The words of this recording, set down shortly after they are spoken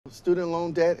Student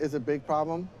loan debt is a big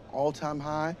problem, all-time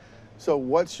high. So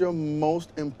what's your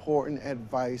most important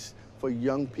advice for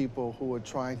young people who are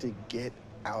trying to get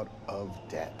out of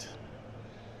debt?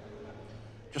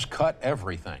 Just cut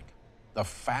everything.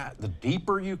 The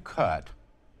deeper you cut,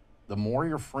 the more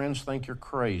your friends think you're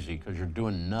crazy because you're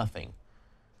doing nothing,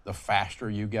 the faster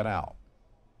you get out.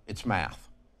 It's math.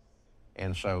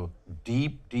 And so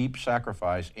deep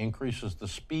sacrifice increases the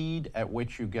speed at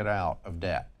which you get out of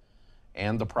debt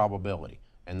and the probability.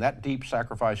 And that deep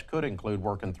sacrifice could include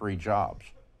working 3 jobs.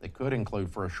 It could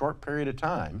include, for a short period of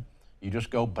time, you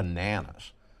just go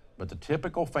bananas. But the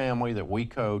typical family that we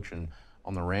coach and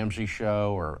on the Ramsey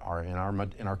show or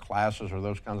in our classes or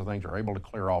those kinds of things are able to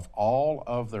clear off all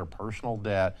of their personal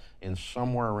debt in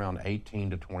somewhere around 18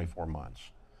 to 24 months.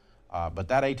 But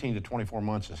that 18 to 24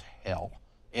 months is hell.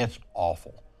 It's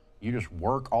awful. You just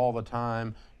work all the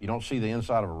time. You don't see the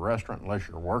inside of a restaurant unless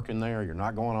you're working there. You're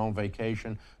not going on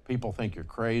vacation. People think you're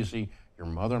crazy. Your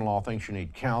mother-in-law thinks you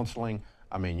need counseling.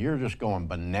 I mean, you're just going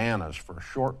bananas for a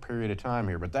short period of time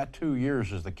here. But that 2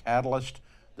 years is the catalyst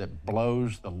that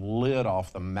blows the lid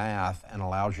off the math and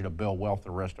allows you to build wealth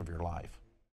the rest of your life.